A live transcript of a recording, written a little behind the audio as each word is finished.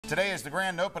Today is the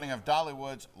grand opening of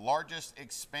Dollywood's largest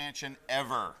expansion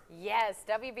ever. Yes,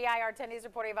 WBIR 10 News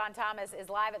reporter Yvonne Thomas is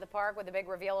live at the park with the big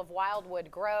reveal of Wildwood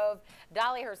Grove.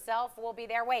 Dolly herself will be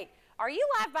there. Wait, are you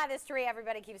live by this tree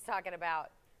everybody keeps talking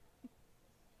about?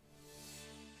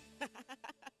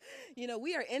 You know,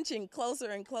 we are inching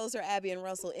closer and closer, Abby and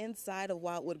Russell, inside of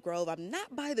Wildwood Grove. I'm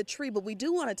not by the tree, but we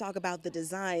do want to talk about the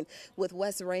design with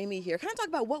Wes Ramey here. Kind of talk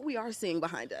about what we are seeing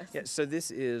behind us. Yeah, so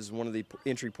this is one of the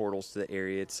entry portals to the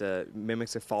area. It's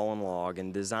mimics a fallen log,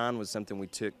 and design was something we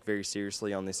took very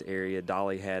seriously on this area.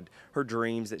 Dolly had her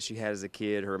dreams that she had as a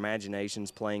kid, her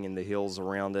imaginations playing in the hills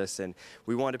around us, and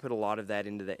we wanted to put a lot of that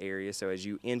into the area. So as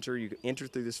you enter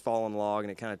through this fallen log,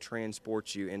 and it kind of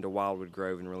transports you into Wildwood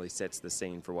Grove and really sets the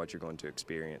scene for what you're going to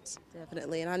experience.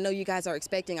 Definitely, and I know you guys are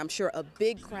expecting, I'm sure, a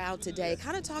big crowd today.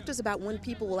 Kind of talk to us about when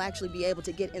people will actually be able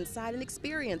to get inside and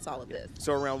experience all of this.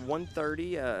 So around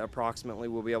 1:30 approximately,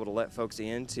 we'll be able to let folks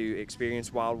in to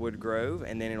experience Wildwood Grove,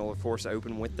 and then it'll of course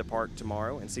open with the park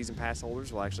tomorrow, and season pass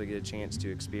holders will actually get a chance to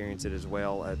experience it as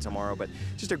well tomorrow. But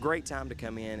just a great time to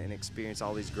come in and experience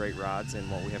all these great rides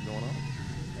and what we have going on.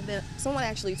 And then someone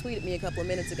actually tweeted me a couple of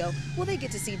minutes ago, will they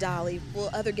get to see Dolly? Will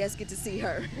other guests get to see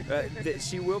her?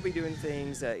 She will be doing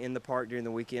things in the park during the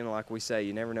weekend. Like we say,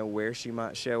 you never know where she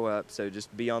might show up, so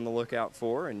just be on the lookout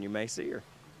for her and you may see her.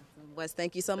 Wes,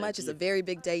 thank you so much. It's a very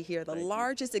big day here. The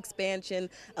largest expansion,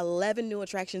 11 new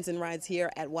attractions and rides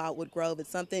here at Wildwood Grove. It's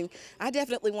something I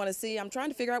definitely want to see. I'm trying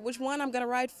to figure out which one I'm going to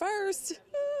ride first.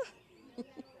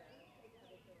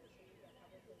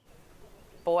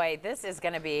 Boy, this is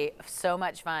going to be so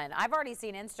much fun. I've already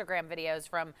seen Instagram videos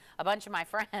from a bunch of my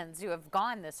friends who have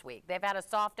gone this week. They've had a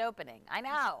soft opening. I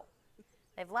know.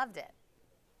 They've loved it.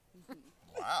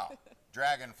 Wow.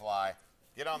 Dragonfly.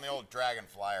 Get on the old dragon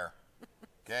flyer.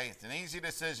 Okay, it's an easy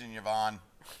decision, Yvonne.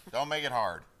 Don't make it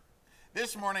hard.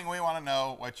 This morning, we want to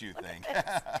know what you think. Look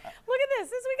at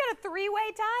this. We got a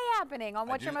three-way tie happening on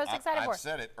what you're most excited for. I've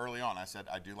said it early on. I said,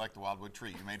 I do like the Wildwood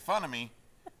tree. You made fun of me,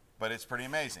 but it's pretty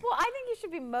amazing. Well, I think you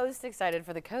should be most excited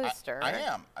for the coaster. I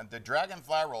am. The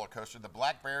Dragonfly roller coaster, the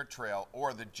Black Bear Trail,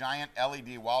 or the giant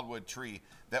LED Wildwood tree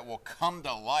that will come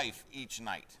to life each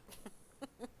night.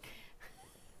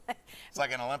 It's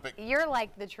like an Olympic. You're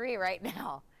like the tree right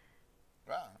now.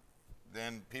 Well,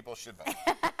 then people should vote.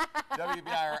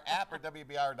 WBIR app or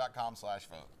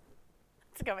WBIR.com/vote.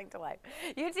 It's coming to life.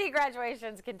 UT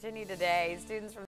graduations continue today. Students from